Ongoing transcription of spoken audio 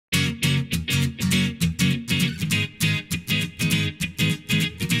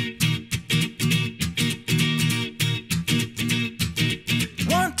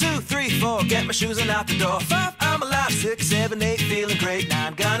my shoes and out the door. 5, I'm alive. 6, 7, 8, feeling great.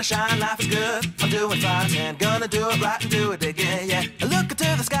 9, gonna shine, life is good. I'm doing fine. 10, gonna do it right and do it again, yeah. I look into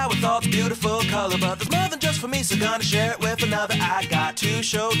the sky with all the beautiful color, but there's more than just for me, so gonna share it with another. I got to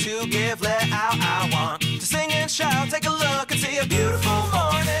show, to give, let out. I want to sing and shout. Take a look and see a beautiful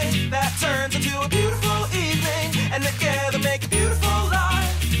morning that turns into a beautiful evening, and together make a beautiful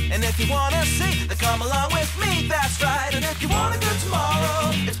life. And if you wanna see, then come along with me, that's right. And if you want a good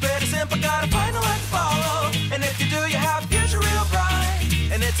tomorrow, it's pretty simple, gotta find a light to follow. And if you do, you have a future real bright.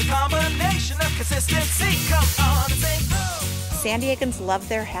 And it's a combination of consistency. Come on and sing, oh. San Diegans love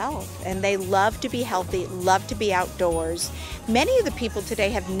their health, and they love to be healthy, love to be outdoors. Many of the people today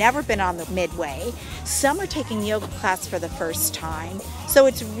have never been on the Midway. Some are taking yoga class for the first time, so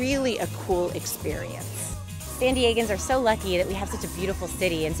it's really a cool experience. San Diegans are so lucky that we have such a beautiful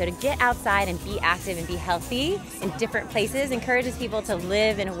city, and so to get outside and be active and be healthy in different places encourages people to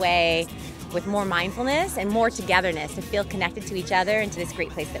live in a way with more mindfulness and more togetherness, to feel connected to each other and to this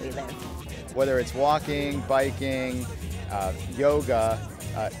great place that we live. Whether it's walking, biking, yoga,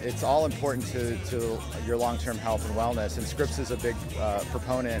 it's all important to your long-term health and wellness, and Scripps is a big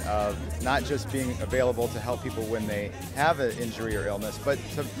proponent of not just being available to help people when they have an injury or illness, but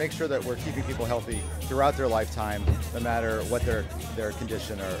to make sure that we're keeping people healthy throughout their lifetime, no matter what their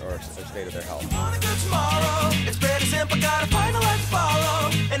condition or state of their health. It's pretty simple, gotta find a light to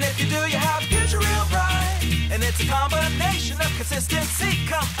follow. And if you do, you have a future real bright. And it's a combination of consistency.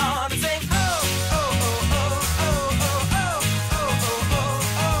 Come on and sing, oh, oh, oh, oh, oh, oh, oh, oh, oh,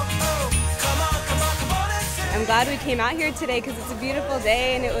 oh, oh. Come on, come on, come on and sing. I'm glad we came out here today because it's a beautiful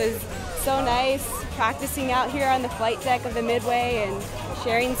day, and it was so nice practicing out here on the flight deck of the Midway and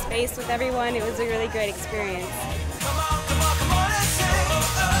sharing space with everyone. It was a really great experience. Come on, come on.